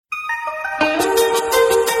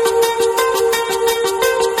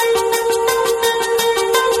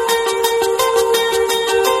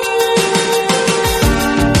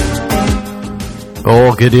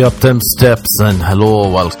Oh, giddy up them steps and hello,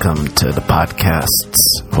 welcome to the podcasts.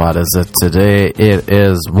 What is it today? It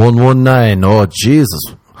is 119. Oh, Jesus.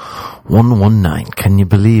 119. Can you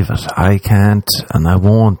believe it? I can't and I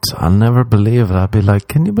won't. I'll never believe it. I'll be like,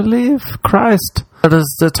 can you believe Christ? Where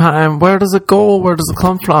does the time, where does it go? Where does it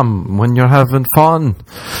come from when you're having fun?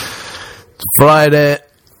 It's Friday.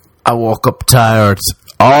 I woke up tired.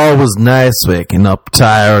 Always nice waking up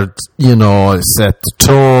tired, you know, set the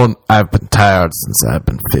tone. I've been tired since I've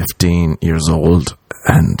been 15 years old,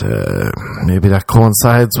 and maybe that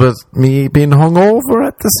coincides with me being hungover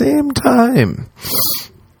at the same time.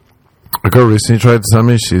 A girl recently tried to tell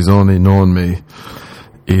me she's only known me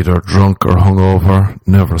either drunk or hungover,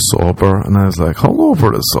 never sober, and I was like,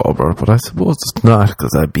 hungover is sober, but I suppose it's not,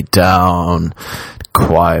 because I'd be down,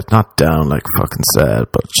 quiet, not down like fucking sad,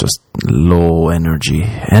 but just low energy.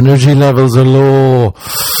 Energy levels are low.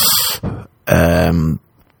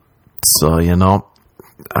 So, you know,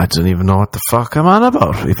 I don't even know what the fuck I'm on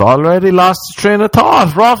about. We've already lost the train of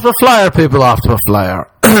thought. We're off the flyer, people, off the flyer.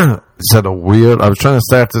 Said a weird, I was trying to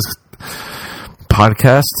start this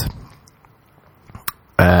podcast.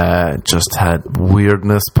 Just had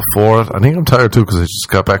weirdness before it. I think I'm tired too because I just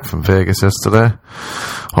got back from Vegas yesterday.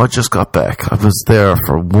 I just got back. I was there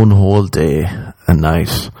for one whole day and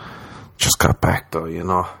night. Just got back though, you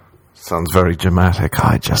know. Sounds very dramatic.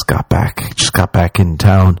 I just got back. Just got back in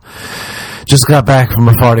town. Just got back from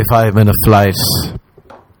a 45-minute flight.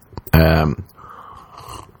 And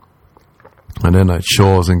then I had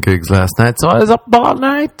shows and gigs last night, so I was up all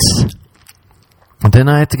night. And then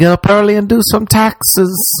I had to get up early and do some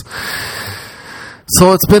taxes.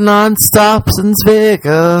 So it's been non-stop since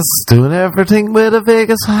Vegas, doing everything with a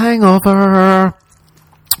Vegas hangover.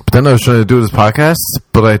 But then I was trying to do this podcast,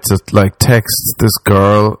 but I had to like text this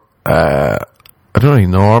girl. I don't really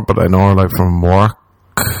know her, but I know her like from work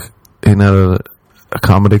in a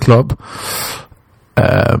comedy club. So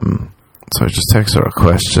I just text her a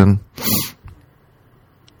question.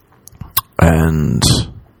 And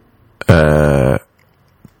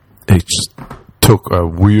it just took a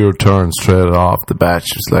weird turn straight off the bat.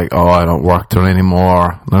 She was like, oh, I don't work there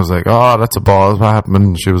anymore. And I was like, oh, that's a balls. What happened?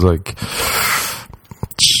 And she was like,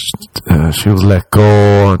 she was let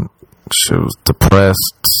go and she was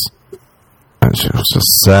depressed and she was just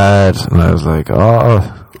sad. And I was like,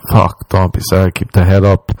 oh, fuck, don't be sad. Keep the head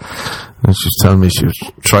up. And she was telling me she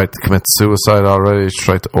tried to commit suicide already. She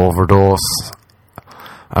tried to overdose.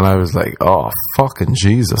 And I was like, oh, fucking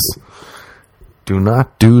Jesus. Do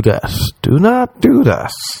not do that. Do not do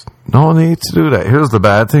that. No need to do that. Here's the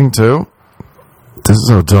bad thing too. This is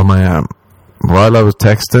how dumb I am. While I was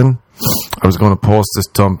texting, I was going to post this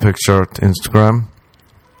dumb picture to Instagram.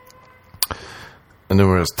 And then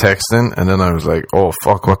we were texting, and then I was like, oh,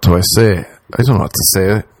 fuck, what do I say? I don't know what to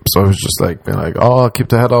say. So I was just like, being like, oh, keep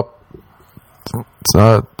the head up. It's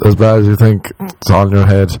not as bad as you think. It's all in your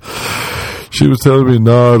head. She was telling me,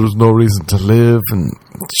 no, there's no reason to live, and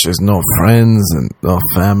she has no friends and no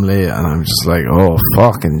family, and I'm just like, oh,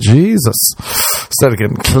 fucking Jesus. Instead of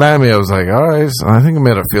getting clammy, I was like, alright, I think it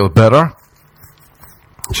made her feel better.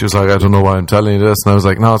 She was like, I don't know why I'm telling you this, and I was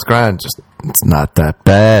like, no, it's grand, just, it's not that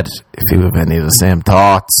bad. If you have any of the same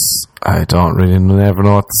thoughts, I don't really never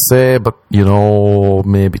know what to say, but, you know,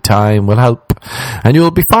 maybe time will help, and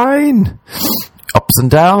you'll be fine. Ups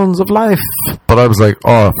and downs of life. But I was like,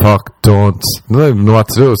 oh fuck, don't. I don't even know what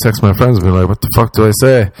to do. I was texting my friends and be like, what the fuck do I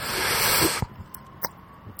say?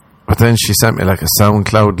 But then she sent me like a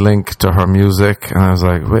SoundCloud link to her music, and I was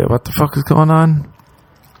like, wait, what the fuck is going on?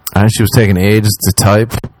 And she was taking ages to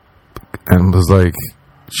type, and was like,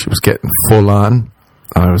 she was getting full on.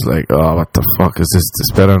 And I was like, oh, what the fuck is this?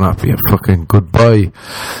 This better not be a fucking goodbye.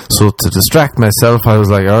 So to distract myself, I was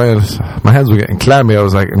like, alright, my hands were getting clammy. I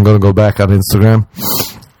was like, I'm going to go back on Instagram.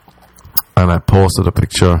 And I posted a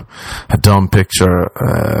picture, a dumb picture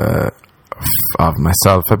of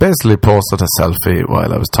myself. I basically posted a selfie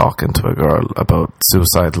while I was talking to a girl about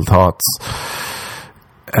suicidal thoughts.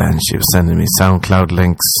 And she was sending me SoundCloud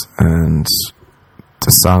links, and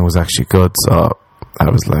the song was actually good, so I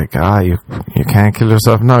was like, you can't kill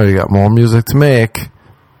yourself now, you got more music to make.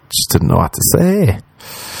 Just didn't know what to say.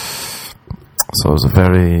 So it was a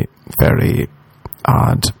very, very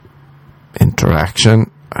odd interaction.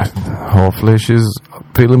 Hopefully she's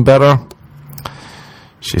feeling better.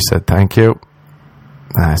 She said thank you.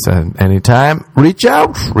 I said anytime, reach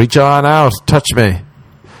on out, touch me.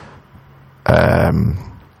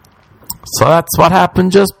 So that's what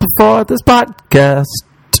happened just before this podcast.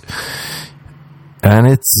 And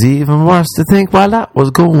it's even worse to think while that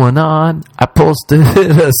was going on, I posted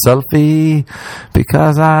a selfie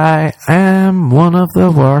because I am one of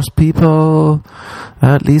the worst people.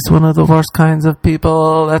 At least one of the worst kinds of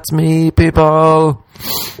people. That's me, people.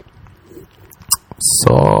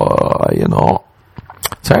 So, you know,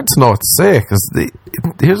 it's hard to know what to say, because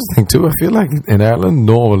here's the thing too, I feel like in Ireland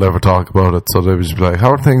no one will ever talk about it, so they would just be like,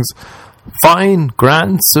 how are things? Fine,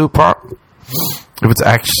 grand, super. If it's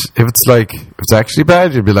actually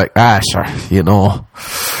bad, you'd be like, sure, you know,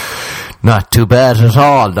 not too bad at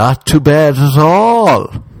all, not too bad at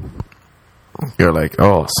all. You're like,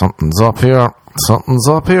 oh, something's up here.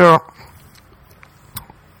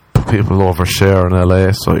 People overshare in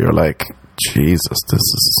LA, so you're like, Jesus, this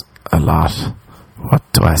is a lot. What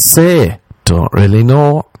do I say? Don't really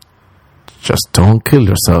know. Just don't kill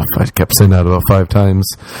yourself. I kept saying that about 5 times.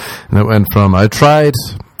 And it went from, I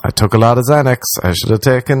took a lot of Xanax. I should have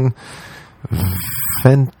taken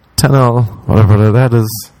fentanyl, whatever that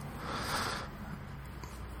is.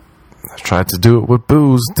 I tried to do it with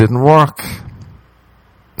booze. Didn't work.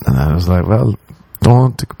 And I was like, well,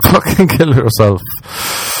 don't fucking kill yourself.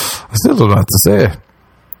 I still don't know what to say.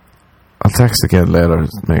 I'll text again later,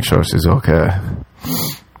 make sure she's okay.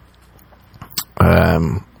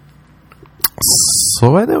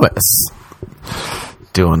 So anyways,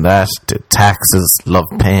 doing that, did taxes, love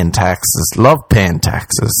paying taxes.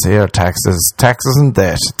 Here, taxes and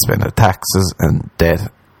debt. It's been a taxes and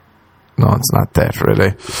debt. No, it's not debt,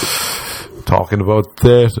 really. Talking about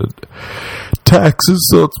debt and taxes,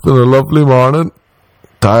 so it's been a lovely morning.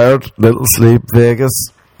 Tired, little sleep,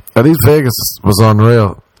 Vegas. At least Vegas was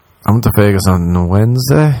unreal. I went to Vegas on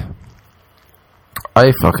Wednesday.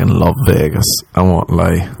 I fucking love Vegas. I won't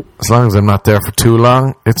lie. As long as I'm not there for too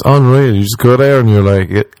long, it's unreal. You just go there and you're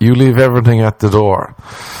like, you leave everything at the door.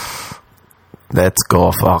 Let's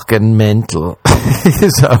go fucking mental.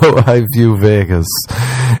 Is how I view Vegas.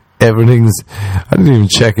 I didn't even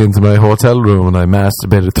check into my hotel room, and I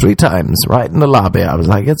masturbated 3 times right in the lobby. I was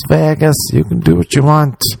like, it's Vegas. You can do what you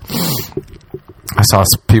want. I saw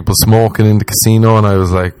people smoking in the casino, and I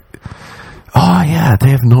was like, oh yeah, they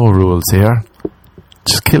have no rules here.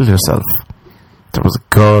 Just kill yourself. There was a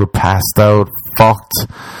girl passed out, fucked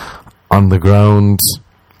on the ground,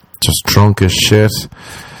 just drunk as shit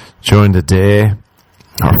during the day.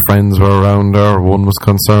 Her friends were around her. One was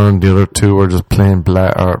concerned. The other 2 were just playing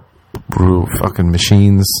fucking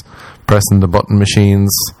machines, pressing the button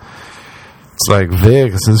machines. It's like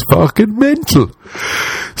Vegas is fucking mental.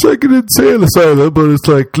 It's like an insane asylum, but it's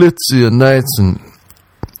like glitzy and nice and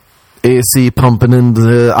AC pumping in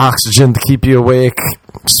the oxygen to keep you awake.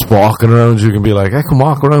 Just walking around, you can be like, I can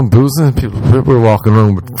walk around boozing. People were walking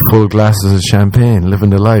around with full glasses of champagne, living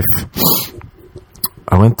their life.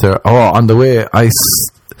 I went there. Oh, on the way,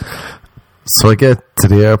 so I get to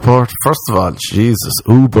the airport. First of all, Jesus,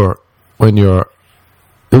 Uber, it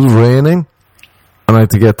was raining, and I had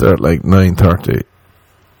to get there at like 9:30,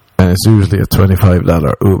 and it's usually a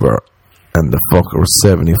 $25 Uber, and the fucker was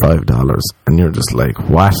 $75, and you're just like,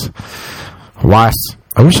 what?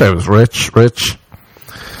 I wish I was rich.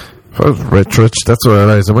 If I was rich, that's what I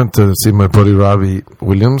realized. I went to see my buddy Robbie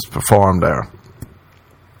Williams perform there,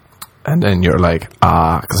 and then you're like,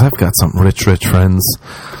 because I've got some rich friends.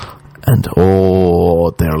 And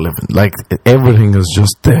they're living like everything is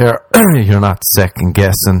just there. You're not second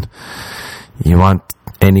guessing. You want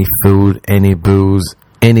any food, any booze,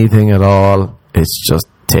 anything at all, it's just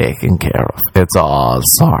taken care of. It's all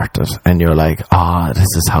sorted, and you're like,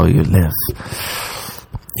 this is how you live.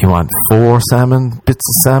 You want 4 bits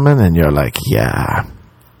of salmon, and you're like, yeah.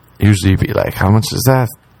 Usually you'd be like, how much is that?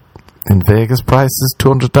 In Vegas prices,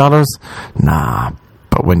 $200? Nah.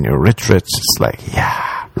 But when you're rich, it's like, yeah.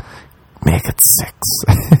 Make it 6.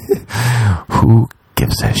 Who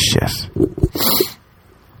gives a shit?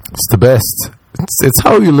 It's the best. It's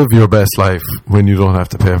how you live your best life when you don't have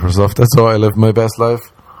to pay for stuff. That's how I live my best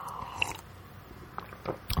life.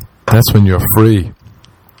 That's when you're free.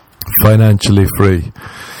 Financially free.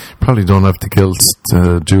 Probably don't have the guilt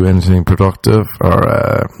to do anything productive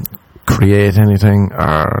or create anything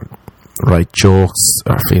or write jokes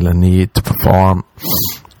or feel a need to perform.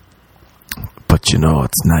 But you know,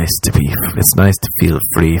 it's nice to feel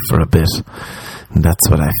free for a bit. And that's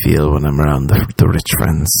what I feel when I'm around the rich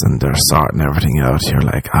friends and they're sorting everything out. You're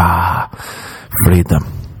like, freedom.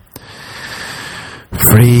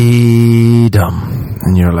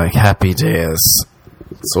 And you're like, happy days.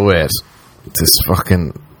 So wait,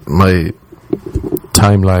 my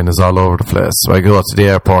timeline is all over the place. So I go to the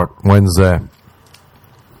airport Wednesday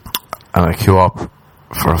and I queue up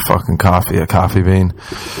for a fucking coffee bean.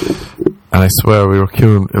 And I swear we were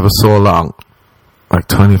queuing, it was so long. like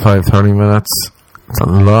 25, 30 minutes. It's a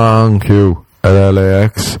long queue at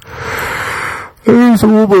LAX. There's a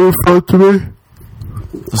woman in front of me.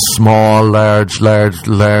 A small, large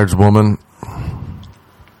woman.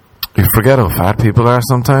 You forget how fat people are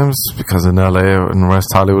sometimes, because in LA and West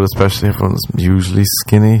Hollywood especially, everyone's usually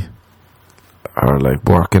skinny or like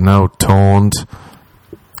working out, toned,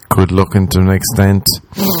 good looking to an extent.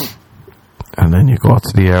 And then you go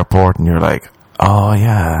to the airport and you're like, oh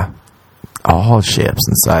yeah, all shapes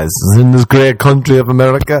and sizes in this great country of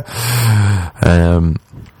America.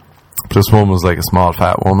 This woman was like a small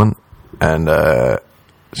fat woman, and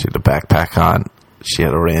she had a backpack on, she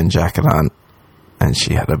had a rain jacket on, and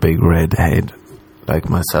she had a big red head like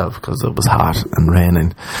myself because it was hot and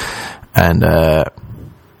raining. And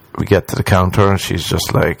we get to the counter and she's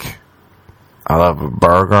just like, I'll have a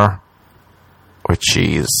burger with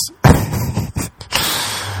cheese.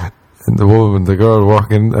 And the girl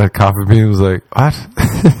working at Coffee Bean was like, what?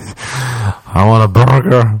 I want a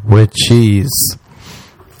burger with cheese.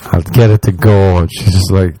 I'll get it to go. And she's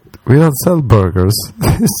just like, we don't sell burgers.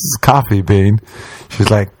 This is Coffee Bean. She's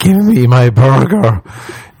like, give me my burger.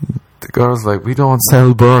 The girl's like, we don't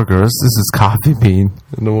sell burgers. This is Coffee Bean.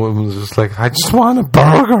 And the woman was just like, I just want a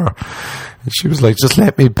burger. And she was like, just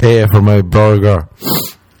let me pay for my burger.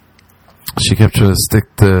 She kept trying to stick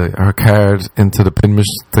her card into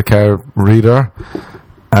the card reader.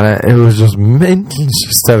 And it was just mental.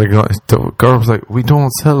 She started going, the girl was like, we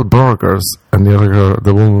don't sell burgers. And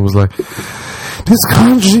the woman was like, this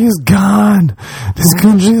country is gone. This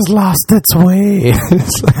country has lost its way.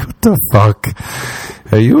 It's like, what the fuck?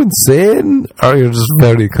 Are you insane? Or you're just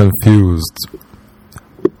very confused?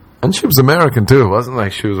 And she was American too. It wasn't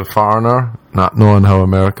like she was a foreigner, not knowing how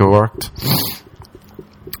America worked.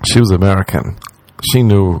 She was American. She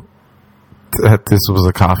knew that this was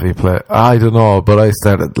a coffee place. I don't know, but I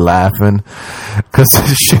started laughing because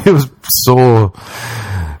she was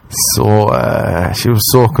she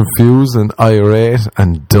was so confused and irate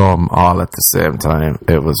and dumb all at the same time.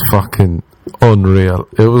 It was fucking unreal.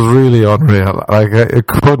 It was really unreal. Like I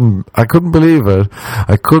couldn't believe it.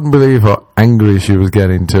 I couldn't believe how angry she was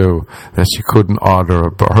getting too, that she couldn't order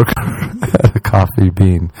a burger at a Coffee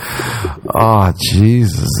Bean. Oh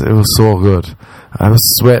Jesus, it was so good. I was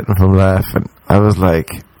sweating from laughing. I was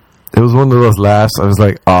like, it was one of those laughs. I was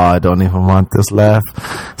like, oh, I don't even want this laugh.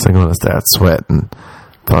 So I'm going to start sweating.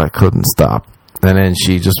 But I couldn't stop. And then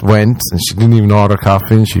she just went, and she didn't even order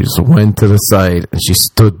coffee, and she just went to the side, and she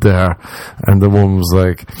stood there, and the woman was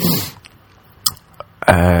like,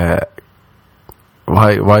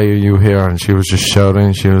 why are you here? And she was just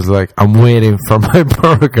shouting. She was like, I'm waiting for my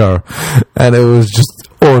burger. And it was just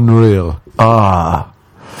unreal.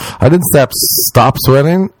 I didn't stop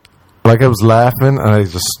sweating. Like I was laughing, and I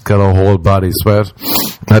just got a whole body sweat.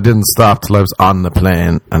 I didn't stop till I was on the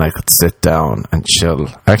plane, and I could sit down and chill.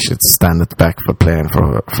 I actually had to stand at the back of the plane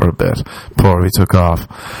for a bit before we took off.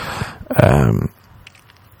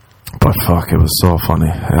 But fuck, it was so funny.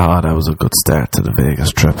 Oh, that was a good start to the Vegas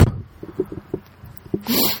trip.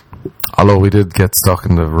 Although we did get stuck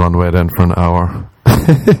in the runway then for an hour.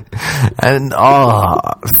 And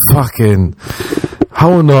fucking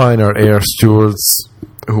how annoying are air stewards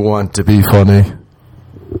who want to be funny.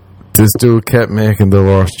 This dude kept making the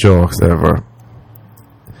worst jokes ever.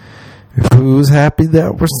 Who's happy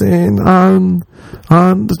that we're staying on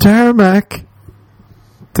the tarmac?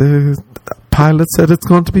 The pilot said it's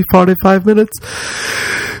going to be 45 minutes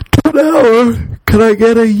to an hour. Can I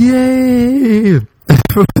get a yay?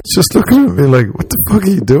 Everyone's just looking at me like, what the fuck are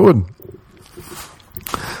you doing?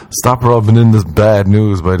 Stop rubbing in this bad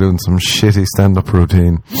news by doing some shitty stand-up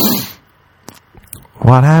routine.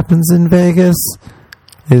 What happens in Vegas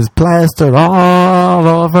is plastered all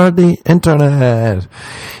over the internet.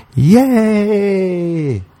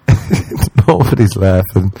 Yay! Nobody's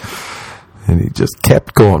laughing. And he just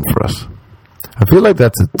kept going for it. I feel like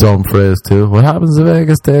that's a dumb phrase too. What happens in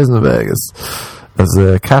Vegas stays in Vegas. As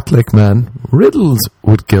a Catholic man riddled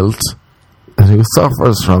with guilt and who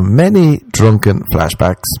suffers from many drunken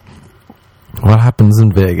flashbacks, what happens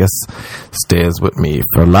in Vegas stays with me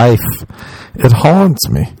for life. It haunts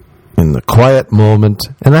me in the quiet moment,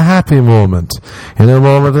 in a happy moment, in a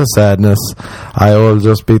moment of sadness. I will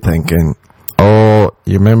just be thinking, oh,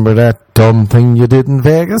 you remember that dumb thing you did in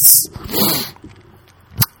Vegas?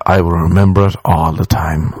 I will remember it all the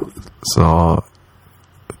time. So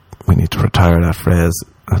we need to retire that phrase.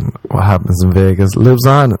 And what happens in Vegas lives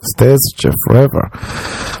on. It stays with you forever.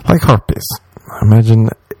 Like herpes. Imagine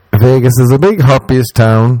Vegas is a big herpes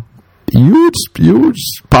town. Huge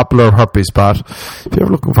popular herpes spot. If you're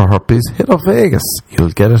looking for herpes, hit up Vegas. You'll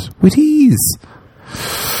get it with ease.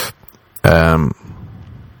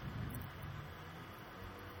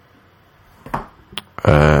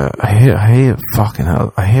 hate fucking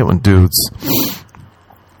hell. I hate when dudes.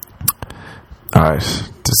 Alright,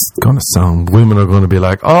 this is going to sound. Women are going to be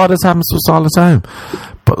like, oh, this happens to us all the time.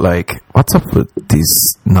 But like, what's up with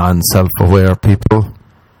these non-self-aware people?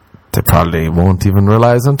 They probably won't even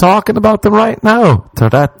realize I'm talking about them right now. They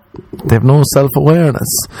have no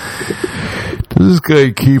self-awareness. This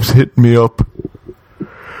guy keeps hitting me up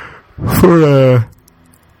for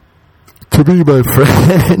to be my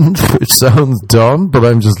friend, which sounds dumb, but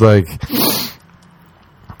I'm just like,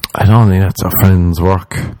 I don't think that's how friends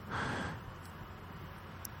work.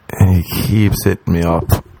 And he keeps hitting me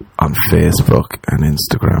up on Facebook and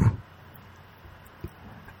Instagram.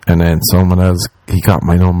 And then someone else, he got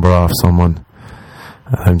my number off someone.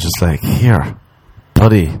 And I'm just like, here,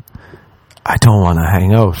 buddy, I don't want to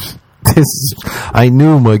hang out. I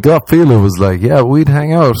knew my gut feeling was like, yeah, we'd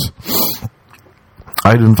hang out.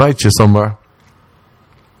 I'd invite you somewhere.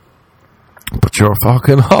 But you're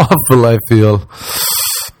fucking awful, I feel.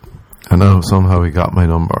 I know somehow he got my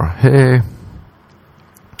number. Hey,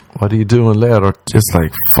 what are you doing later? Just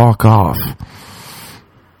like, fuck off.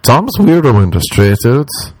 It's almost weirder when they're straight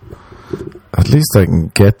dudes. At least I can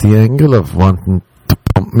get the angle of wanting to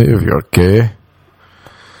pump me if you're gay.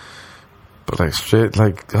 But like straight,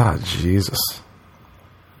 like, God, Jesus.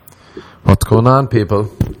 What's going on,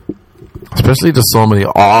 people? Especially there's so many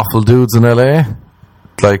awful dudes in LA.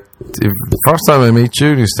 Like, the first time I meet you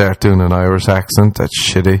and you start doing an Irish accent, that's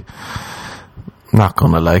shitty. I'm not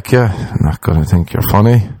going to like you. I'm not going to think you're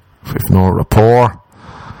funny. If we've no rapport,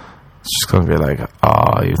 it's just going to be like,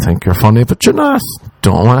 oh, you think you're funny, but you're not.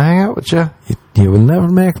 Don't want to hang out with you. You will never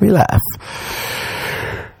make me laugh.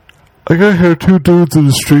 I got here 2 dudes in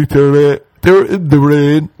the street the other day. They were in the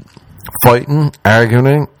rain, fighting,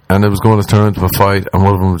 arguing, and it was going to turn into a fight, and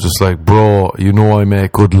one of them was just like, bro, you know I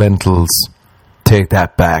make good lentils. Take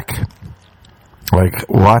that back. Like,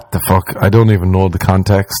 what the fuck? I don't even know the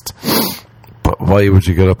context. But why would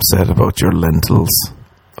you get upset about your lentils?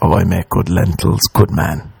 Oh, I make good lentils. Good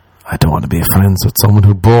man. I don't want to be friends with someone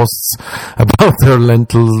who boasts about their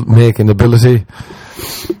lentil making ability.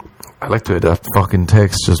 I like the way that fucking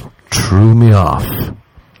text just threw me off.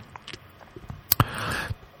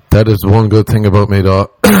 That is one good thing about me,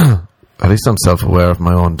 though. At least I'm self-aware of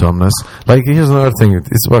my own dumbness. Like, here's another thing.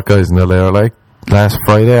 This is what guys in LA are like. Last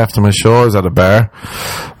Friday after my show, I was at a bar,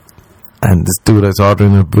 and this dude I was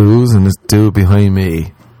ordering a booze, and this dude behind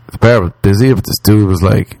me, the bar was busy, but this dude was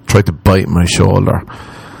like, tried to bite my shoulder.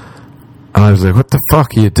 And I was like, what the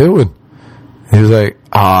fuck are you doing? He was like,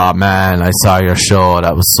 oh man, I saw your show,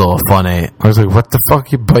 that was so funny. I was like, what the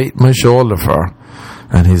fuck you bite my shoulder for?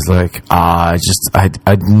 And he's like, I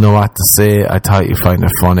didn't know what to say, I thought you'd find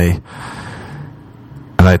it funny.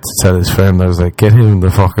 And I had to tell his friend, I was like, get him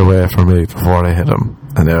the fuck away from me before I hit him.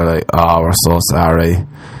 And they were like, oh, we're so sorry.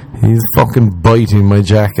 He's fucking biting my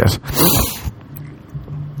jacket.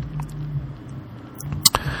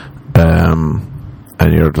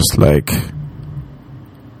 And you're just like,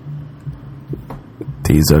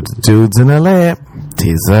 these are the dudes in LA.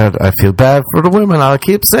 I feel bad for the women. I'll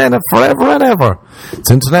keep saying it forever and ever. It's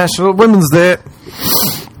International Women's Day.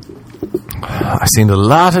 I've seen a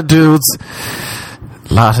lot of dudes.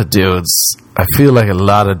 I feel like a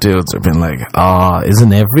lot of dudes have been like, oh,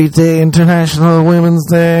 isn't every day International Women's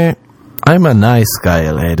Day? I'm a nice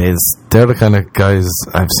guy, ladies. They're the kind of guys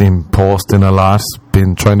I've seen posting a lot,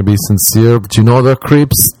 been trying to be sincere, but you know they're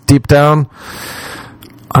creeps deep down.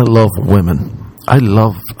 I love women. I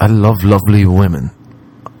love lovely women.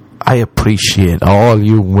 I appreciate all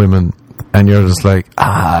you women. And you're just like,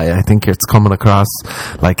 I think it's coming across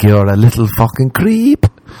like you're a little fucking creep.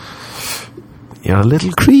 You're a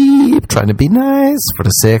little creep trying to be nice for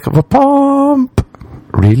the sake of a pump.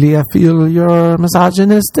 Really, I feel you're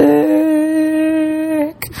misogynistic.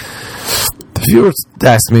 If you were to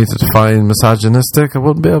ask me to define misogynistic, I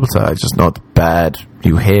wouldn't be able to. I just know it's bad.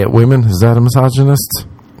 You hate women. Is that a misogynist?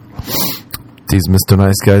 These Mr.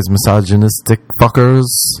 Nice Guys misogynistic fuckers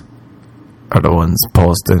are the ones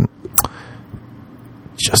posting.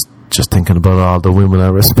 Just thinking about all the women I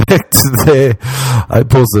respect today. I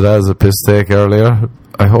posted as a piss take earlier.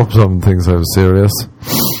 I hope someone thinks I was serious.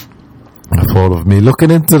 A photo of me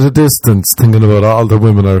looking into the distance, thinking about all the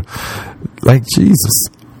women are like, Jesus.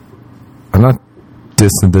 I'm not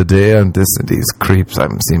dissing the day, I'm dissing these creeps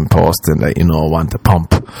I'm seeing posting that, want to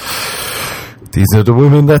pump. These are the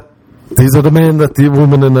men that the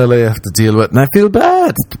women in LA have to deal with, and I feel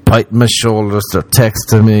bad. Biting my shoulders, they're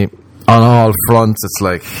texting me on all fronts. It's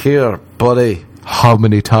like, here, buddy, how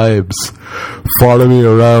many times? Follow me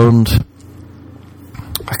around.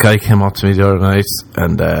 A guy came up to me the other night,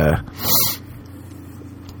 and it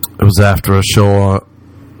was after a show,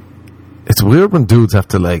 it's weird when dudes have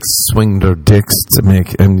to like swing their dicks to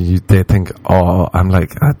make, and they think, oh, I'm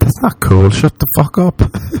like, that's not cool. Shut the fuck up.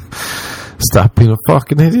 Stop being a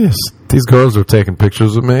fucking idiot. These girls were taking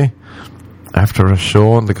pictures of me after a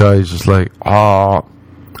show, and the guy's just like, oh,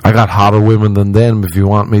 I got hotter women than them if you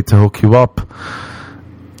want me to hook you up.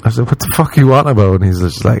 I said, what the fuck are you on about? And he's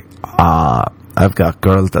just like, I've got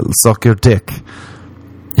girls that'll suck your dick.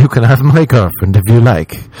 You can have my girlfriend if you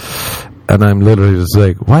like. And I'm literally just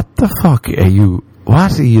like, what the fuck are you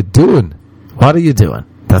doing? What are you doing?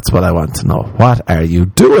 That's what I want to know. What are you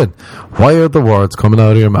doing? Why are the words coming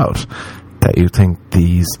out of your mouth that you think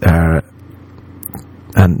these are,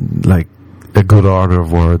 and like, a good order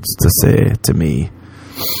of words to say to me?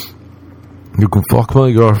 You can fuck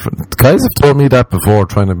my girlfriend. Guys have told me that before,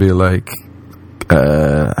 trying to be like,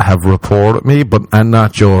 have rapport with me, but I'm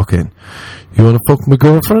not joking. You want to fuck my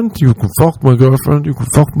girlfriend? You can fuck my girlfriend. You can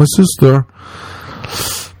fuck my sister.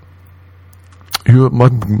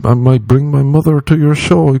 I might bring my mother to your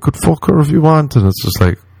show. You could fuck her if you want. And it's just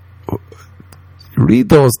like, read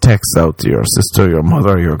those texts out to your sister, your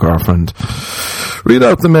mother, your girlfriend. Read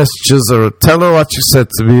out the messages or tell her what you said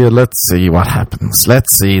to me, and let's see what happens.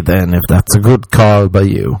 Let's see then if that's a good call by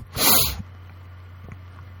you.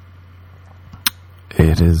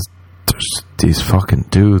 It is. These fucking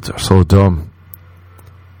dudes are so dumb.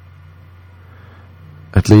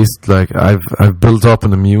 At least, like, I've built up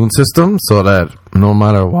an immune system so that no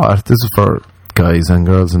matter what, this is for guys and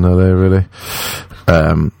girls in LA, really,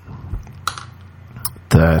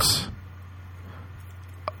 that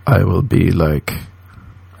I will be like,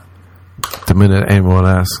 the minute anyone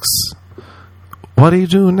asks, what are you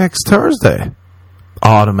doing next Thursday?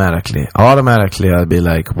 Automatically I'll be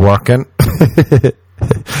like, working.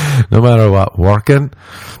 No matter what, working.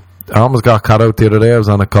 I almost got caught out the other day. I was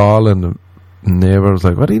on a call and the neighbour was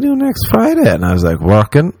like, what are you doing next Friday? And I was like,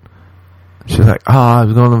 working. She's like, I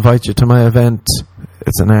was going to invite you to my event.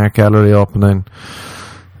 It's an art gallery opening.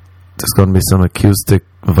 There's going to be some acoustic,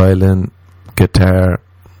 violin, guitar,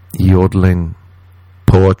 yodeling,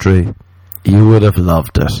 poetry. You would have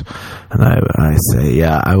loved it. And I say,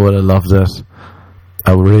 yeah, I would have loved it.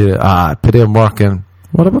 I would really, pity I'm working.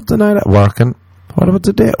 What about the night at working? What about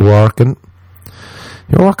the day at working?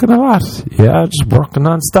 You're working a lot. Yeah, just working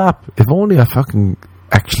non-stop. If only I fucking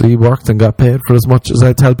actually worked and got paid for as much as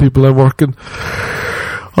I tell people I'm working.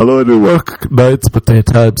 Although I do work nights, but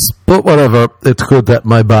daytimes. But whatever. It's good that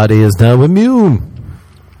my body is now immune.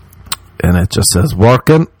 And it just says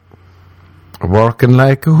working. Working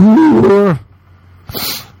like a whore.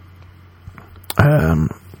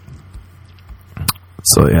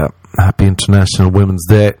 So yeah, happy International Women's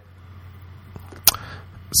Day.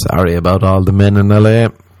 Sorry about all the men in LA.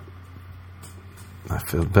 I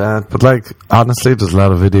feel bad, but like, honestly, there's a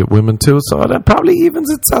lot of idiot women too, so that probably evens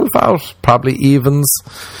itself out. Probably even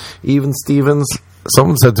Stevens.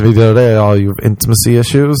 Someone said to me the other day, oh, you have intimacy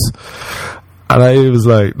issues. And I was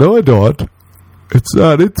like, no, I don't. It's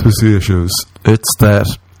not intimacy issues. It's that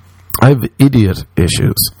I have idiot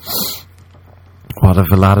issues. What if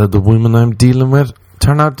a lot of the women I'm dealing with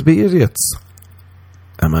turn out to be idiots?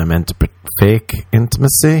 Am I meant to fake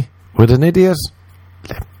intimacy with an idiot?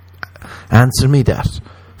 Answer me that,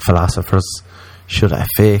 philosophers. Should I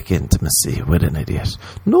fake intimacy with an idiot?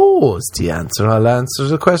 No is the answer. I'll answer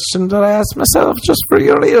the question that I asked myself just for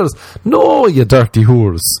your ears. No, you dirty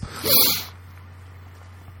whores.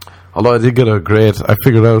 Although I did get I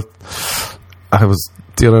figured out,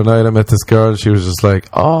 the other night I met this girl and she was just like,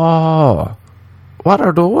 oh, what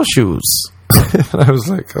are those shoes? And I was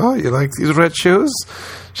like, oh, you like these red shoes?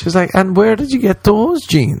 She's like, and where did you get those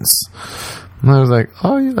jeans? And I was like,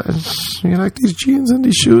 oh, you like these jeans and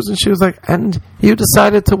these shoes? And she was like, and you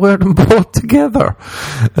decided to wear them both together.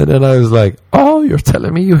 And then I was like, oh, you're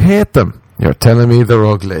telling me you hate them. You're telling me they're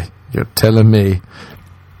ugly. You're telling me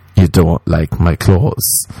you don't like my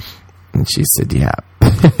clothes. And she said, yeah.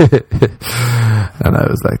 And I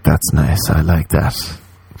was like, that's nice. I like that.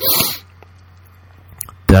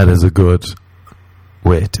 That is a good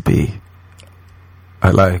way to be. I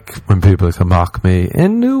like when people can mock me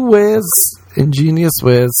in new ways, ingenious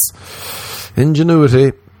ways.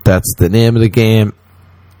 Ingenuity, that's the name of the game.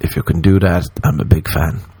 If you can do that, I'm a big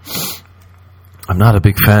fan. I'm not a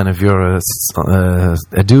big fan if you're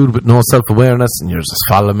a dude with no self-awareness and you're just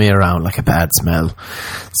following me around like a bad smell,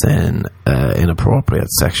 saying inappropriate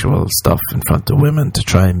sexual stuff in front of women to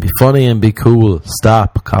try and be funny and be cool.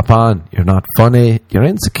 Stop, cop on. You're not funny. You're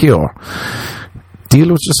insecure. Deal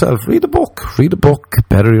with yourself. Read a book.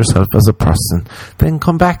 Better yourself as a person. Then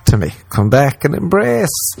come back to me. Come back and embrace.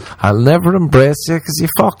 I'll never embrace you because you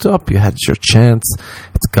fucked up. You had your chance.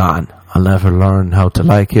 It's gone. I'll never learn how to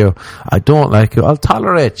like you. I don't like you. I'll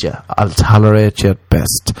tolerate you. I'll tolerate you at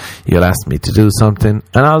best. You'll ask me to do something,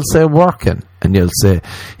 and I'll say working. And you'll say,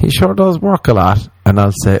 he sure does work a lot. And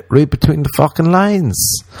I'll say, read between the fucking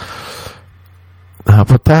lines. How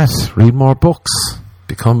about that? Read more books.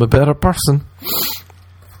 Become a better person.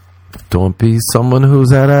 Don't be someone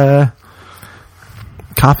who's at a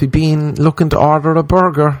Coffee Bean looking to order a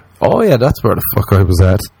burger. Oh yeah, that's where the fuck I was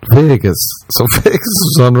at. Vegas. So Vegas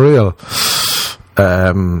was unreal.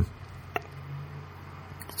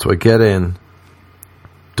 So I get in.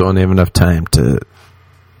 Don't even have time to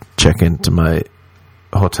check into my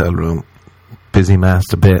hotel room. Busy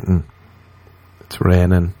masturbating. It's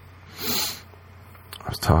raining. I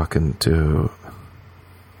was talking to...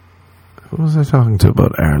 Who was I talking to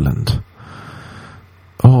about Ireland?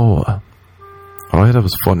 Alright, that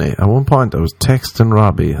was funny. At one point I was texting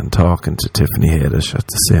Robbie and talking to Tiffany Haddish at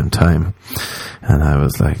the same time. And I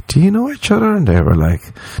was like, do you know each other? And they were like,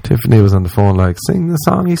 Tiffany was on the phone like, sing the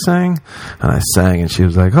song he sang. And I sang and she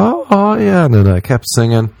was like, oh yeah. And then I kept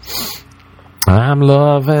singing, I'm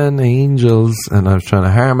loving angels. And I was trying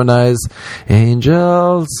to harmonize.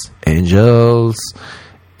 Angels, angels,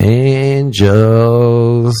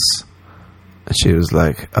 angels. And she was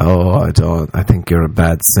like, I think you're a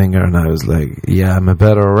bad singer. And I was like, yeah, I'm a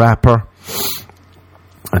better rapper.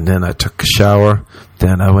 And then I took a shower.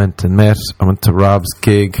 Then I went to Rob's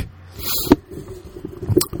gig.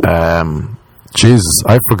 Jesus,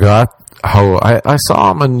 I forgot how I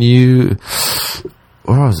saw him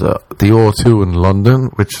where was it? The O2 in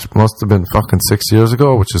London, which must have been fucking 6 years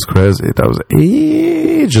ago, which is crazy. That was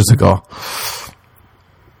ages ago.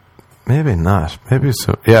 Maybe not. Maybe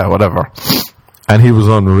so. Yeah, whatever. And he was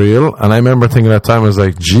unreal. And I remember thinking at that time, I was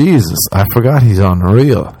like, Jesus, I forgot he's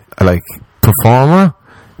unreal. Like, performer?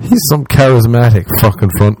 He's some charismatic fucking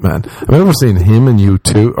frontman. I remember seeing him and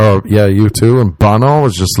U2, and Bono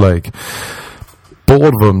was just like,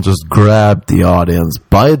 both of them just grabbed the audience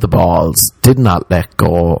by the balls, did not let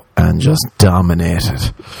go, and just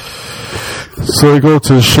dominated. So we go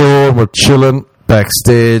to the show, we're chilling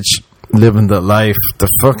backstage, living the life. The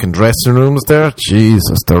fucking dressing rooms there,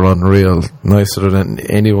 Jesus, they're unreal. Nicer than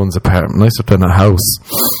anyone's apartment, nicer than a house.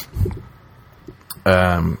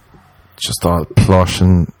 Just all plush,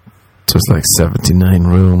 and there's like 79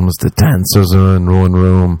 rooms. The dancers are in one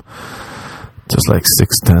room. There's like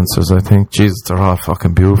 6 dancers, I think. Jesus, they're all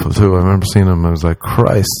fucking beautiful too. I remember seeing them, I was like,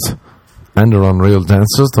 Christ. And they're unreal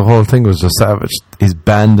dancers. The whole thing was just savage. His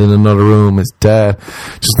band in another room, his dad.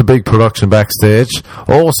 Just a big production backstage.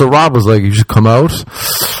 Oh, so Rob was like, you should come out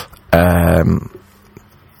and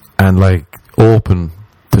like open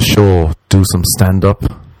the show, do some stand-up.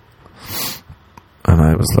 And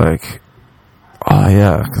I was like, oh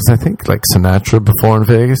yeah, because I think like Sinatra before in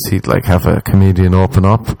Vegas, he'd like have a comedian open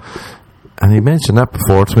up. And he mentioned that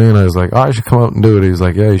before to me, and I was like, oh, I should come out and do it. He was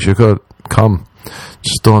like, yeah, you should come.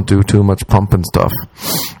 Just don't do too much pumping stuff.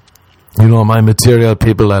 You know, my material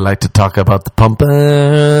people, I like to talk about the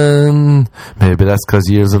pumping. Maybe that's because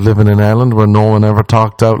years of living in Ireland where no one ever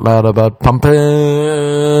talked out loud about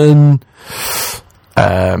pumping.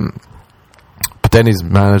 But then his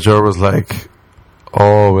manager was like,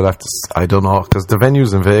 oh, we'll have to, I don't know, because the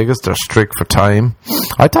venues in Vegas, they're strict for time.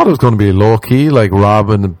 I thought it was going to be low-key, like Rob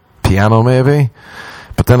and the piano maybe.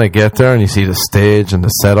 But then I get there and you see the stage and the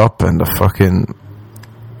setup and the fucking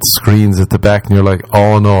screens at the back, and you're like,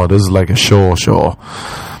 oh no, this is like a show.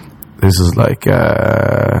 This is like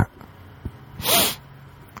a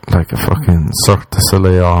fucking Cirque du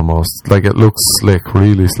Soleil almost. Like, it looks slick,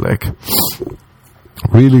 really slick.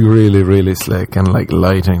 Really, really, really slick, and like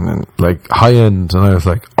lighting and like high end. And I was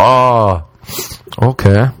like, oh,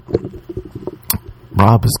 okay.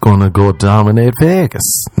 Rob is going to go dominate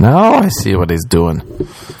Vegas. Now I see what he's doing.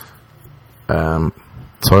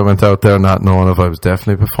 So I went out there not knowing if I was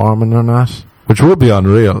definitely performing or not, which would be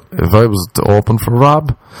unreal if I was to open for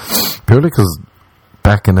Rob, purely because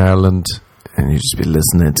back in Ireland, and you'd just be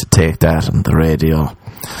listening to Take That on the radio.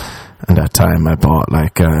 And that time I bought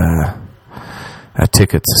like a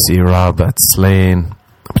ticket to see Rob at Slane,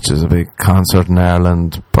 which is a big concert in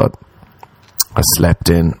Ireland, but I slept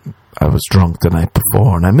in. I was drunk the night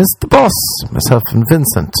before and I missed the bus. Myself and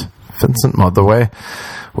Vincent Motherway,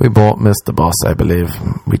 we both missed the bus, I believe.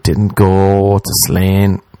 We didn't go to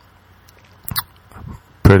Slane.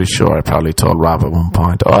 Pretty sure I probably told Rob at one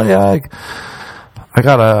point, oh yeah, I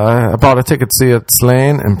bought a ticket to see at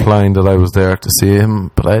Slane, implying that I was there to see him,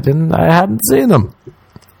 but I hadn't seen him.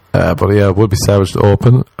 But yeah, it would be savage to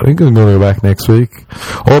open. I think I'm going to go back next week.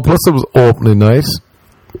 Oh, plus it was opening night.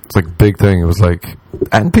 It's like a big thing. It was like,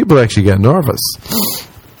 and people actually get nervous.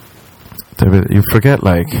 You forget,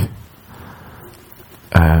 like,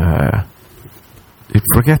 you'd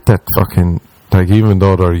forget that fucking, like, even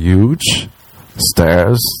though they're huge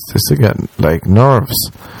stars, they still get, like, nerves.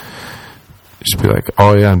 You should be like,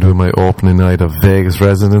 oh yeah, I'm doing my opening night of Vegas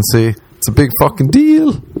residency. It's a big fucking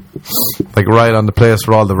deal. Like, right on the place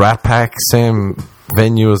where all the Rat Pack, same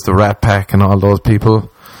venue as the Rat Pack and all those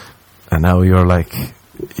people. And now you're like,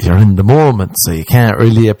 you're in the moment, so you can't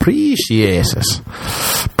really appreciate it.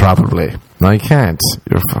 Probably. No, you can't.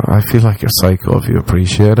 I feel like you're psycho if you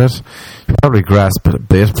appreciate it. You probably grasp it a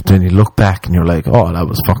bit, but then you look back and you're like, oh, that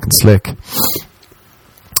was fucking slick.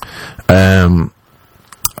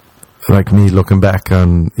 Like me looking back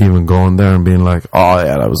on even going there and being like, oh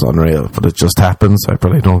yeah, that was unreal, but it just happens. I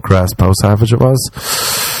probably don't grasp how savage it was.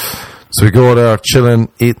 So we go there, chilling,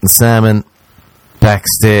 eating salmon,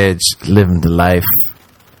 backstage, living the life,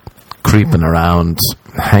 creeping around,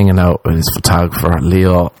 hanging out with his photographer,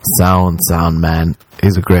 Leo, sound man.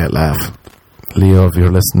 He's a great laugh. Leo, if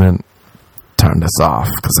you're listening, turn this off,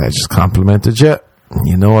 because I just complimented you.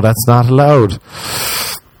 You know that's not allowed.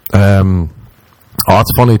 Oh,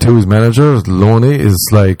 it's funny too, his manager, Loney, is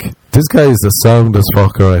like, this guy is the soundest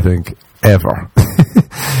fucker, I think, ever.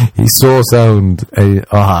 He's so sound. If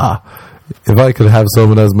I could have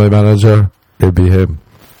someone as my manager, it'd be him.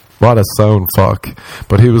 What a sound fuck.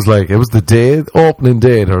 But he was like, it was the day, opening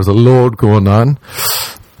day, there was a load going on,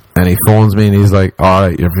 and he phones me and he's like,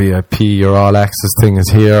 alright, your VIP, your all access thing is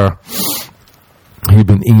here. He'd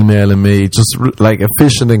been emailing me, just like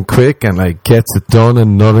efficient and quick, and like gets it done,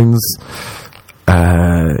 and nothing's,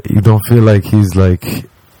 you don't feel like he's like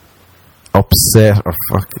upset or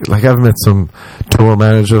fuck. Like, I've met some tour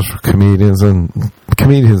managers for comedians and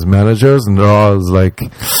comedians managers, and they're always like,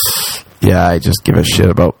 yeah, I just give a shit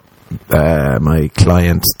about my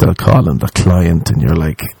client. They'll call him the client, and you're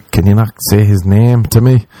like, can you not say his name to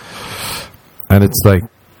me? And it's like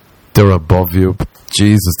they're above you. But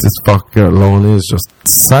Jesus, this fucker Lonely is just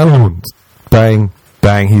sound. Bang,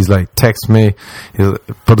 bang. He's like, text me. But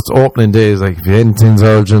it's opening day. He's like, if anything's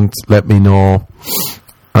urgent, let me know.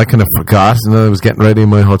 I kind of forgot, and then I was getting ready in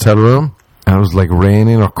my hotel room, and it was like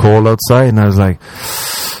raining or cold outside, and I was like,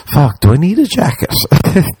 fuck, do I need a jacket?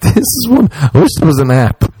 This is one. I wish there was an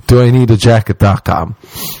app. Do I need a jacket.com?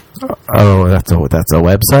 Oh, that's a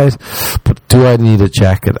website. But do I need a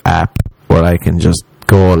jacket app where I can just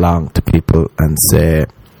go along to people and say,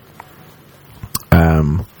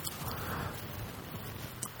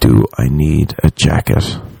 do I need a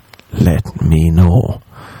jacket? Let me know.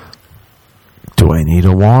 Do I need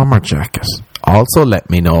a warmer jacket? Also let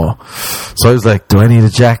me know. So I was like, do I need a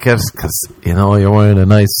jacket? Because, you know, you're wearing a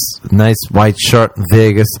nice white shirt in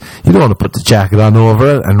Vegas. You don't want to put the jacket on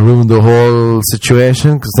over it and ruin the whole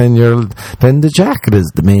situation, because then the jacket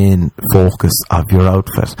is the main focus of your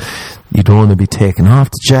outfit. You don't want to be taking off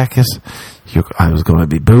the jacket. I was going to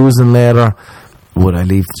be boozing later. Would I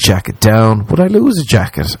leave the jacket down? Would I lose a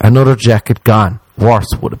jacket? Another jacket gone.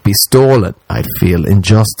 Worse, would it be stolen? I'd feel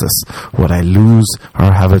injustice. Would I lose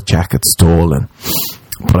or have a jacket stolen?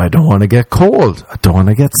 But I don't want to get cold. I don't want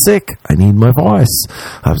to get sick. I need my voice.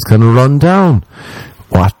 I was going to run down.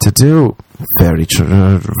 What to do? Very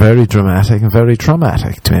dramatic and very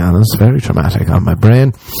traumatic, to be honest. Very traumatic on my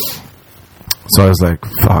brain. So I was like,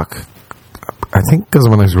 fuck. I think because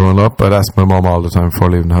when I was growing up, I'd ask my mom all the time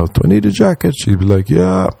before leaving the house, do I need a jacket? She'd be like,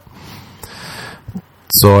 yeah.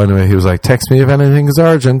 So anyway, he was like, text me if anything is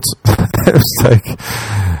urgent. I was like,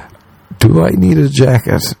 do I need a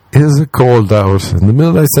jacket? Is it cold out? And the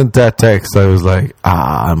minute I sent that text, I was like,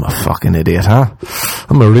 I'm a fucking idiot, huh?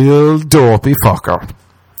 I'm a real dopey fucker.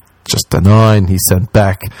 Just a 9, he sent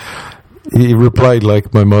back. He replied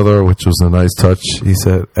like my mother, which was a nice touch. He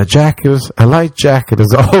said, a light jacket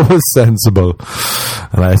is always sensible.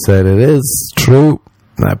 And I said, it is true.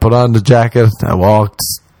 And I put on the jacket, I walked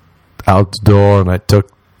out the door, and I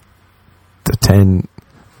took the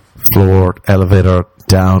 10-floor elevator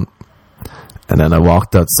down, and then I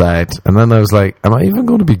walked outside, and then I was like, am I even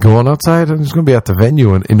going to be going outside? I'm just going to be at the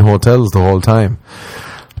venue and in hotels the whole time.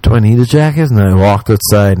 Do I need a jacket? And I walked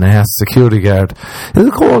outside and I asked the security guard, is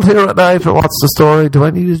it cold here at night, or what's the story? Do I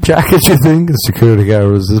need a jacket, you think? The security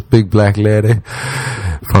guard was this big black lady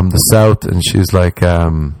from the south, and she's like,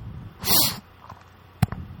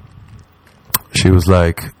 she was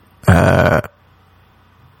like,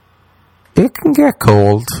 it can get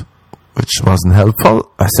cold, which wasn't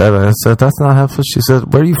helpful. I said, that's not helpful. She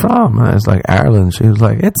said, where are you from? And I was like, Ireland. She was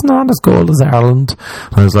like, it's not as cold as Ireland.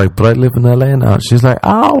 And I was like, but I live in LA now. She's like,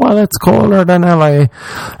 oh, well, it's colder than LA.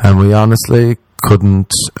 And we honestly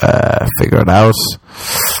couldn't figure it out.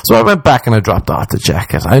 So I went back and I dropped off the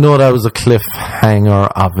jacket. I know that was a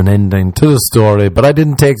cliffhanger of an ending to the story, but I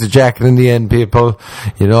didn't take the jacket in the end, people.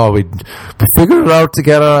 You know, we figured it out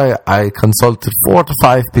together. I consulted 4 to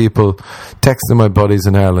 5 people, texting my buddies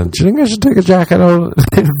in Ireland. Do you think I should take a jacket out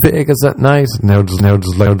in Vegas at night? Now just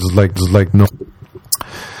like no.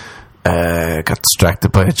 Got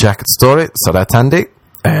distracted by a jacket story, so that's handy.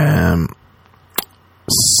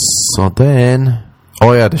 So then,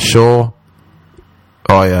 the show.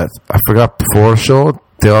 I forgot before the show,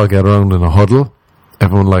 they all get around in a huddle.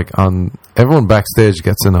 Everyone backstage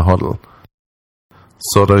gets in a huddle.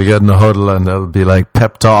 So they'll get in a huddle and there'll be like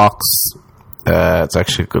pep talks. It's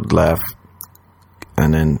actually a good laugh.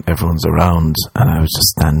 And then everyone's around, and I was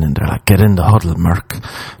just standing there like, get in the huddle, Merc.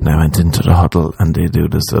 And I went into the huddle, and they do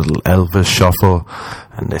this little Elvis shuffle,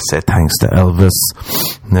 and they say thanks to Elvis.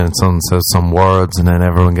 And then someone says some words, and then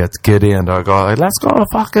everyone gets giddy, and they go, let's go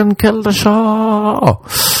fucking kill the show.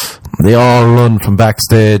 They all run from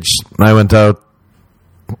backstage. I went out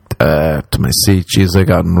to my seat. Jeez, I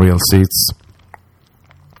got in real seats.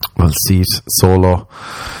 Well, seat, solo.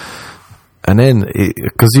 And then,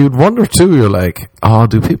 because you'd wonder too, you're like, oh,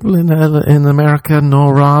 do people in America know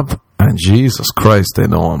Rob? And Jesus Christ, they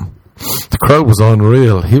know him. The crowd was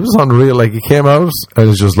unreal. He was unreal. Like, he came out and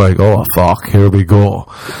was just like, oh, fuck, here we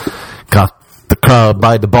go. Got the crowd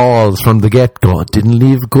by the balls from the get-go. Didn't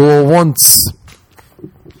leave go once.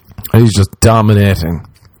 And he's just dominating.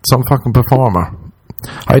 Some fucking performer.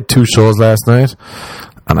 I had 2 shows last night.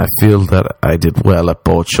 And I feel that I did well at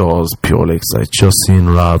both shows purely because I just seen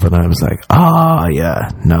Rob and I was like,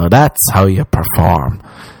 yeah, no, that's how you perform.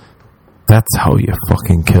 That's how you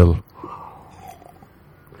fucking kill.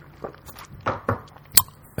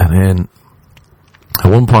 And then at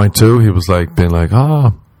one point too, he was like being like,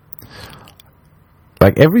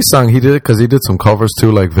 like every song he did, because he did some covers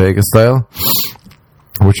too, like Vegas style,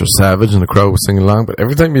 which was savage, and the crowd was singing along. But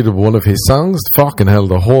every time you did one of his songs, fucking hell,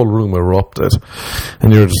 the whole room erupted.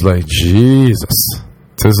 And you're just like, Jesus,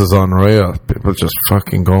 this is unreal. People just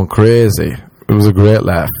fucking going crazy. It was a great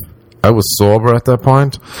laugh. I was sober at that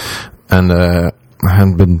point, and I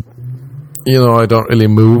hadn't been, I don't really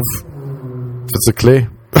move physically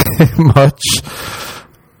much.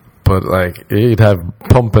 But, like, he'd have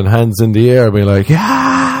pumping hands in the air, be like,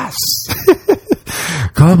 yes!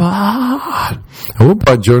 Come on! At one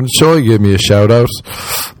point during the show, he gave me a shout out,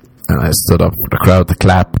 and I stood up for the crowd to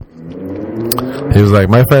clap. He was like,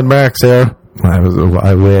 my friend Mark's here.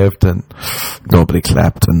 I waved, and nobody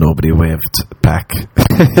clapped, and nobody waved back.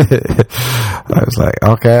 I was like,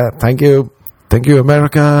 okay, thank you,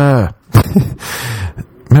 America.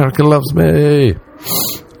 America loves me.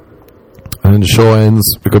 And then the show ends,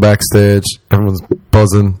 we go backstage, everyone's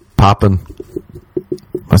buzzing, popping.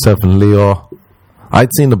 Myself and Leo. I'd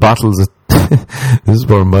seen the bottles of this is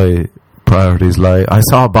where my priorities lie. I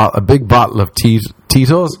saw a big bottle of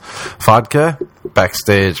Tito's vodka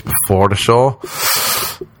backstage before the show,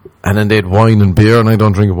 and then they had wine and beer, and I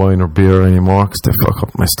don't drink wine or beer anymore because they fuck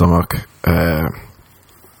up my stomach. But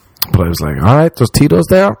I was like, all right, there's Tito's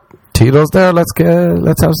there,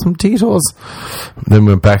 let's have some Tito's. And then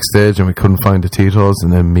we went backstage and we couldn't find the Tito's,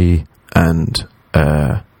 and then me and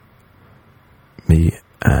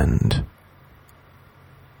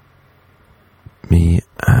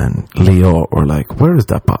Leo were like, where is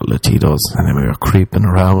that bottle of Tito's? And then we were creeping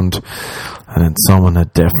around, and then someone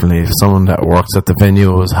that works at the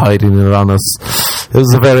venue was hiding it on us. It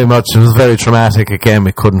was very traumatic. Again,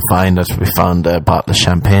 we couldn't find it. We found a bottle of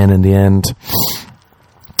champagne in the end.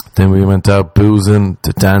 Then we went out boozing.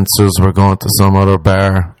 The dancers were going to some other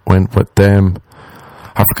bar, went with them.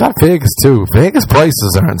 I forgot Vegas too. Vegas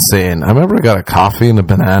prices are insane. I remember I got a coffee and a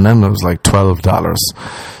banana, and it was like $12.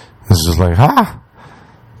 It's just like,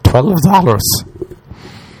 $12.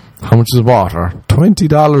 How much is water?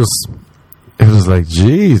 $20. It was like,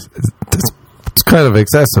 geez, it's kind of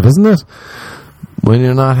excessive, isn't it? When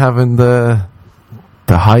you're not having the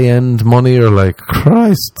high-end money, you're like,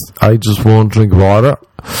 Christ, I just won't drink water.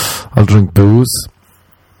 I'll drink booze.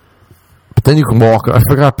 But then you can walk. I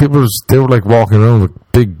forgot, they were like walking around with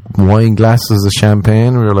big wine glasses of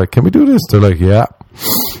champagne. We were like, can we do this? They're like, yeah.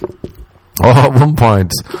 At one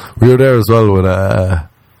point, we were there as well with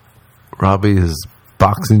Robbie, his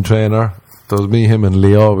boxing trainer. There was me, him, and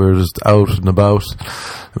Leo. We were just out and about.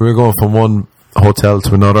 We were going from one hotel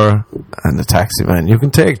to another, and the taxi man, you can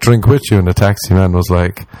take drink with you, and the taxi man was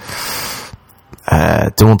like,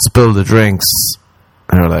 don't spill the drinks.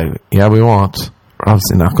 And we were like, yeah, we won't. We're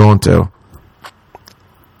obviously not going to.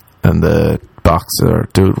 And the boxer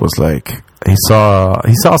dude was like, he saw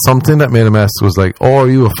something that made him ask, was like, "Oh, are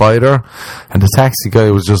you a fighter?" And the taxi guy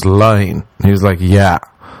was just lying. And he was like, "Yeah."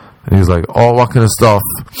 And he was like, "Oh, what kind of stuff?"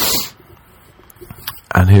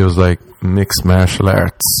 And he was like, "Mixed martial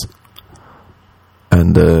arts."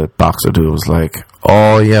 And the boxer dude was like,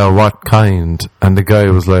 "Oh yeah, what kind?" And the guy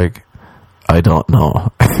was like, "I don't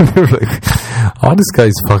know." And they were like, "Oh, this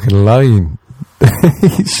guy's fucking lying."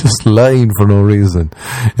 He's just lying for no reason.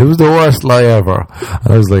 It was the worst lie ever.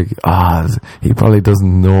 And I was like, he probably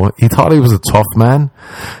doesn't know. He thought he was a tough man,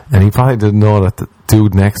 and he probably didn't know that the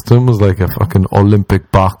dude next to him was like a fucking Olympic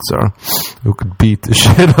boxer who could beat the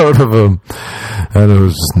shit out of him. And it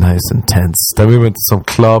was just nice and tense. Then we went to some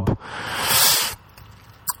club.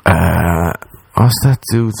 What's that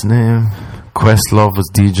dude's name? Questlove was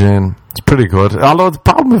DJing. It's pretty good. Although the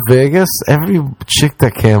problem with Vegas, every chick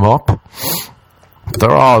that came up, they're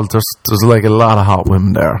all there's like a lot of hot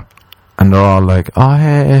women there, and they're all like, "Oh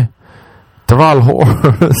hey," they're all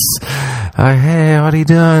whores. Like, "Hey, what are you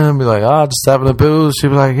doing?" I'd be like, "Oh, just having a booze." She'd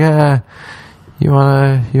be like, "Yeah, you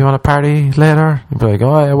wanna party later?" You'd be like,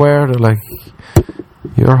 "Oh yeah, where?" They're like,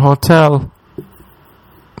 "Your hotel."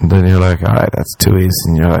 And then you're like, "All right, that's too easy."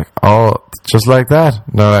 And you're like, "Oh, just like that?"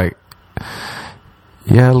 And they're like,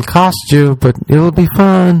 "Yeah, it'll cost you, but it'll be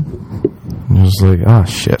fun." And you're just like, "Oh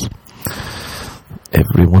shit."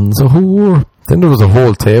 Everyone's a whore. Then there was a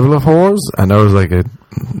whole table of whores, and there was like a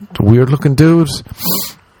weird looking dude,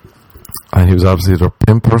 and he was obviously their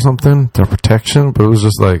pimp or something, their protection, but it was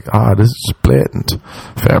just like, this is just blatant.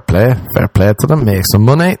 Fair play to them, make some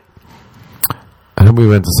money. And then we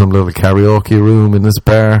went to some little karaoke room in this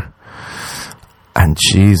bar, and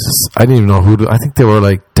Jesus, I didn't even know I think they were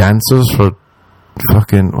like dancers for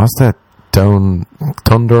fucking, what's that,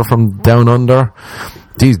 Thunder from Down Under.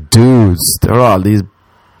 These dudes, they're all these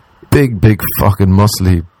big fucking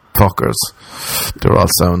muscly fuckers. They're all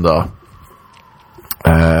sound off.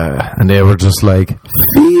 And they were just like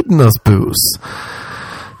feeding us booze.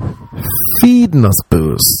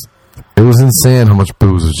 It was insane how much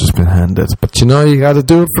booze has just been handed. But you know, you gotta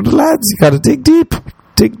do it for the lads. You gotta dig deep,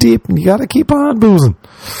 and you gotta keep on boozing.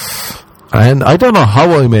 And I don't know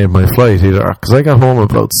how I made my flight either, because I got home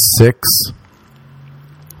about 6.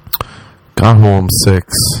 Got home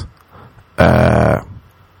 6. I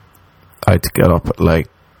had to get up at like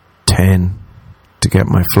 10 to get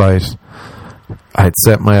my flight. I'd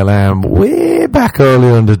set my alarm way back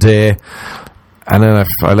earlier in the day, and then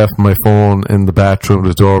I left my phone in the bathroom.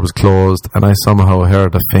 The door was closed, and I somehow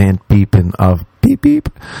heard a faint beeping of beep beep,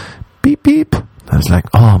 beep beep. I was like,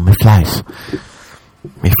 "Oh, my flight,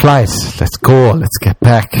 let's go, let's get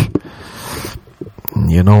back."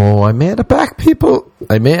 You know, I made it back, people.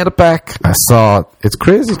 I made it back. I saw, it's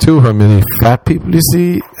crazy too how many fat people you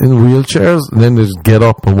see in wheelchairs, and then they just get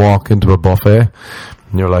up and walk into a buffet,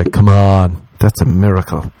 and you're like, come on, that's a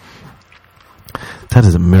miracle. That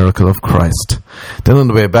is a miracle of Christ. Then on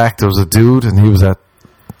the way back, there was a dude, and he was at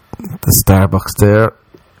the Starbucks there,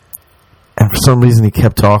 and for some reason he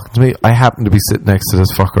kept talking to me. I happened to be sitting next to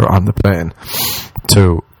this fucker on the plane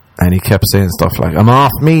too, and he kept saying stuff like, "I'm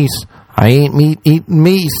off meat. I ain't eating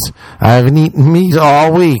meat. I haven't eaten meat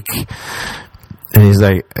all week." And he's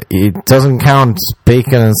like, "It doesn't count.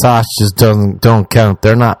 Bacon and sausages don't count.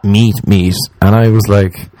 They're not meat." And I was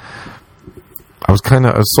like, I was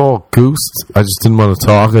so goosed. I just didn't want to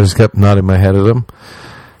talk. I just kept nodding my head at him.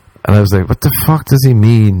 And I was like, what the fuck does he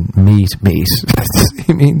mean, meat? Does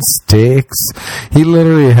he mean steaks? He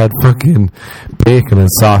literally had fucking bacon and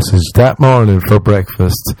sausage that morning for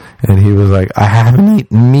breakfast. And he was like, "I haven't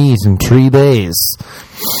eaten meat in 3 days."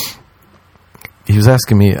 He was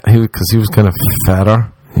asking me, because he was kind of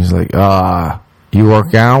fatter. He was like, "You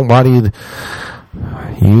work out? What do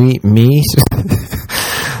you eat meat?"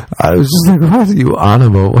 I was just like, "What are you on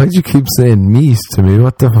about? Why'd you keep saying meat to me?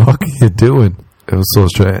 What the fuck are you doing?" It was so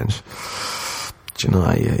strange. But you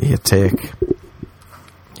know, you take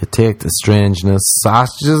the strangeness.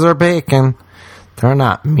 Sausages or bacon, they're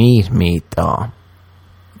not meat though.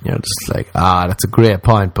 You're just like, that's a great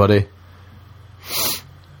point, buddy.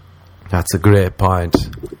 That's a great point.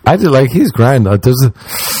 I do like, he's grand. Being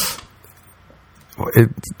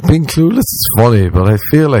clueless is funny, but I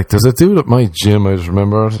feel like there's a dude at my gym, I just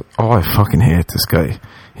remember it. Oh, I fucking hate this guy.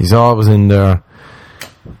 He's always in there.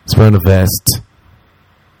 He's wearing a vest,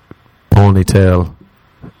 ponytail,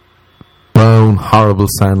 brown, horrible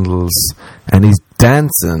sandals, and he's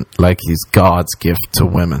dancing like he's God's gift to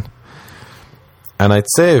women. And I'd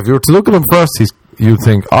say, if you were to look at him first, you'd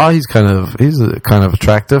think, he's kind of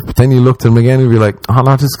attractive. But then you looked at him again, and you'd be like, oh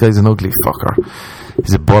no, this guy's an ugly fucker.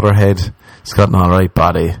 He's a butterhead. He's got an alright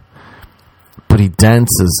body, but he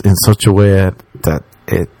dances in such a way that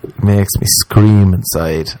it makes me scream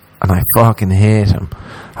inside, and I fucking hate him.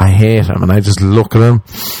 I hate him, and I just look at him,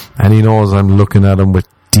 and he knows I'm looking at him with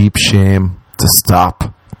deep shame to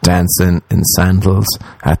stop dancing in sandals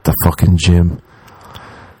at the fucking gym.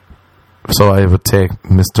 So I would take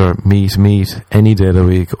Mr. Meat any day of the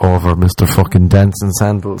week over Mr. fucking dancing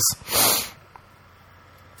sandals.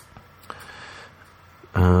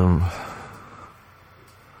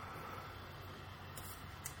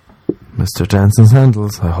 Mr. Dancing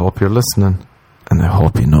Sandals, I hope you're listening, and I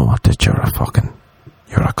hope you know that you're a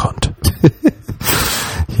cunt.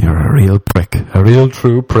 You're a real prick, a real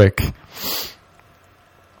true prick.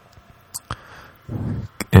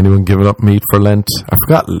 Anyone giving up meat for Lent? I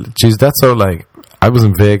forgot. Jeez, that's so like, I was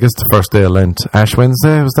in Vegas the first day of Lent. Ash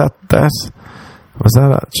Wednesday, was that? Was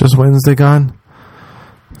that just Wednesday gone?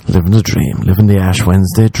 Living the dream, living the Ash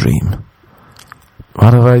Wednesday dream.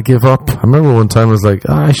 What did I give up? I remember one time I was like,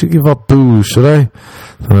 I should give up booze, should I?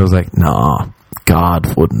 And I was like, nah,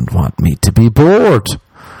 God wouldn't want me to be bored.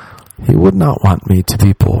 He would not want me to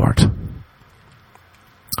be bored.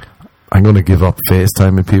 I'm going to give up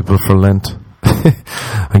FaceTiming people for Lent.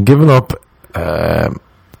 I'm giving up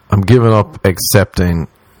accepting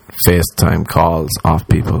FaceTime calls off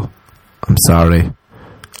people. I'm sorry.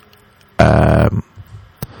 But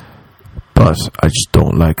I just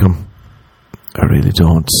don't like them. I really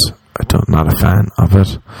don't. I'm not a fan of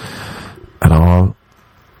it at all.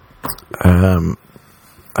 I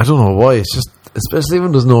don't know why. It's just, especially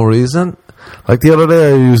when there's no reason. Like the other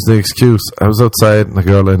day I used the excuse. I was outside and a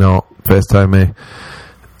girl I know FaceTime me,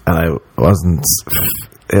 and I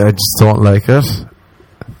just don't like it.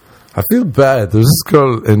 I feel bad. There's this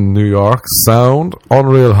girl in New York, sound,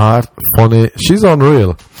 unreal hot, funny. She's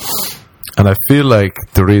unreal. And I feel like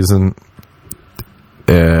the reason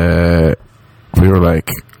we were like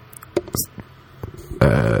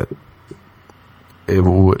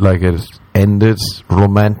it ended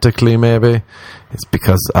romantically, maybe it's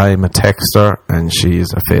because I'm a texter and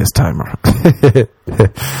she's a FaceTimer.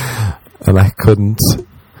 And I couldn't,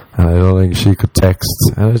 and I don't think she could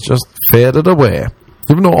text, and it just faded away.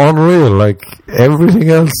 Even though unreal, like everything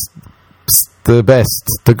else, the best,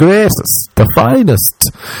 the greatest, the finest,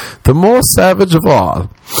 the most savage of all,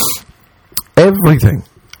 everything.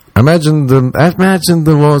 Imagine the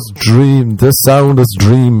most dream, the soundest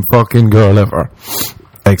dream fucking girl ever.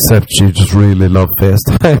 Except she just really loved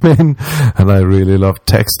FaceTiming, and I really loved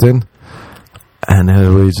texting, and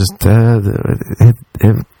we just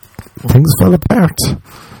things fell apart.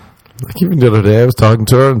 Like even the other day, I was talking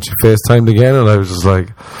to her, and she FaceTimed again, and I was just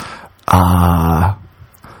like,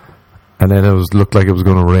 And then it looked like it was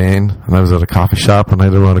going to rain, and I was at a coffee shop, and I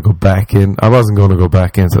didn't want to go back in. I wasn't going to go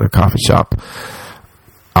back into the coffee shop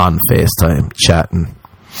on FaceTime chatting.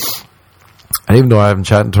 And even though I haven't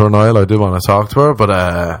chatted to her in a while, I do want to talk to her,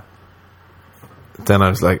 but then I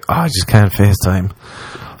was like, I just can't FaceTime.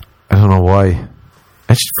 I don't know why.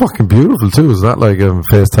 And she's fucking beautiful too. It's not like I'm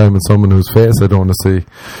FaceTiming someone whose face I don't want to see.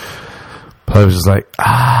 But I was just like,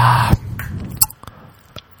 I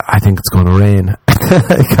think it's going to rain.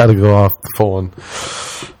 I gotta go off the phone.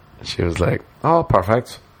 She was like, oh,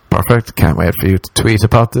 perfect. Can't wait for you to tweet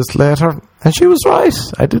about this later. And she was right.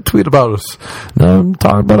 I did tweet about it. Now I'm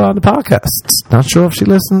talking about it on the podcast. Not sure if she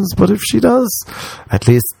listens, but if she does, at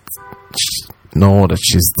least know that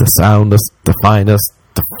she's the soundest, the finest,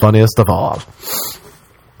 the funniest of all.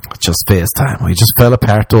 Just FaceTime. We just fell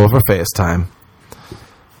apart over FaceTime.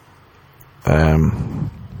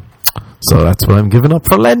 So that's what I'm giving up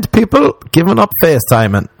for Lent, people. Giving up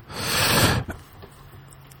FaceTiming.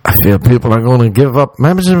 I feel people are going to give up.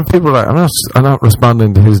 Imagine if people are like, I'm not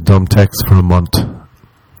responding to his dumb text for a month.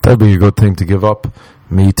 That'd be a good thing to give up.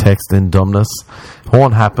 Me texting dumbness. It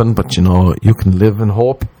won't happen, but you know, you can live in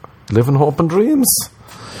hope. Live in hope and dreams.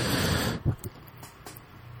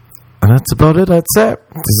 And that's about it, I'd say.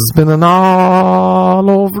 This has been an all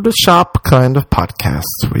over the shop kind of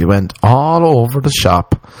podcast. We went all over the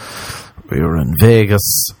shop. We were in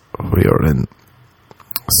Vegas. We were in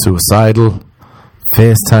suicidal.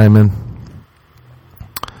 FaceTiming.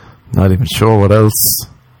 Not even sure what else.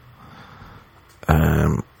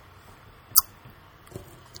 But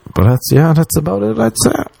that's about it, I'd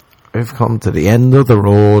say. We've come to the end of the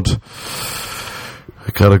road.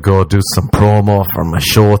 I gotta go do some promo for my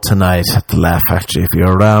show tonight at the Laugh Factory. If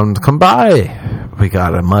you're around, come by. We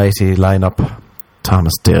got a mighty lineup.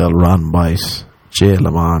 Thomas Dale, Ron White, Jay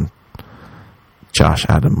Lamont, Josh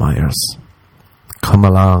Adam Myers. Come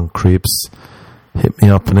along, creeps. Hit me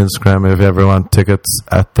up on Instagram if you ever want tickets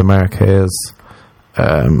at the Mark Hayes.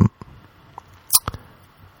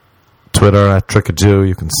 Twitter at Trickadoo.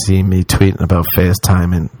 You can see me tweeting about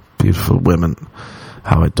FaceTiming beautiful women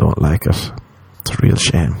how I don't like it. It's a real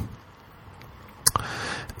shame.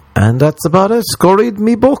 And that's about it. Go read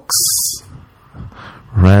me books.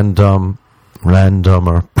 Random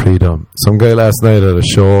or predom. Some guy last night at a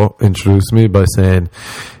show introduced me by saying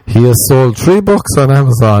he has sold 3 books on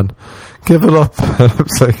Amazon. Give it up. I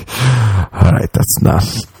was like, alright, that's not.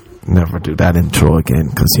 Never do that intro again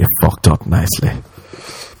because you fucked up nicely.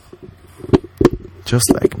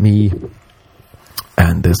 Just like me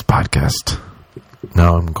and this podcast.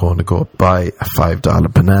 Now I'm going to go buy a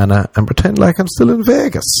 $5 banana and pretend like I'm still in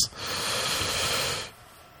Vegas.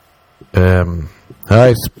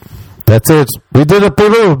 Alright, that's it. We did it,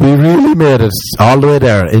 people. We really made it all the way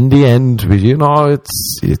there. In the end,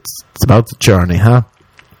 it's about the journey, huh?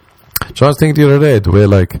 So I was thinking the other day, the way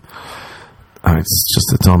it's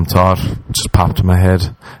just a dumb thought, just popped in my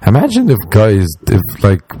head. Imagine if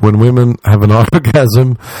when women have an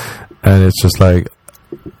orgasm and it's just like,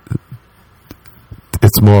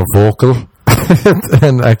 it's more vocal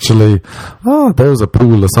and actually, there's a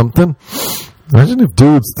pool or something. Imagine if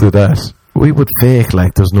dudes did that. We would fake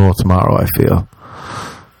like there's no tomorrow, I feel.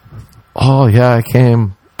 Oh yeah, I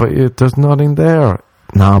came, but there's nothing there.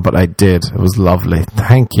 No, but I did. It was lovely.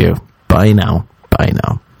 Thank you. Bye now.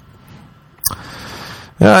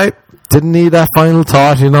 Yeah, I didn't need that final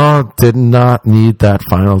thought, Did not need that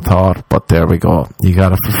final thought, but there we go. You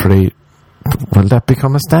got it for free. Will that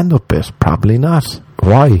become a stand-up bit? Probably not.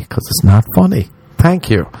 Why? Because it's not funny. Thank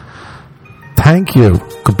you.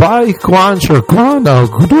 Goodbye. Go on, sure. Go on now.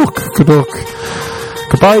 Good luck.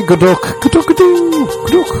 Goodbye. Good luck. Good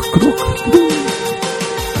luck.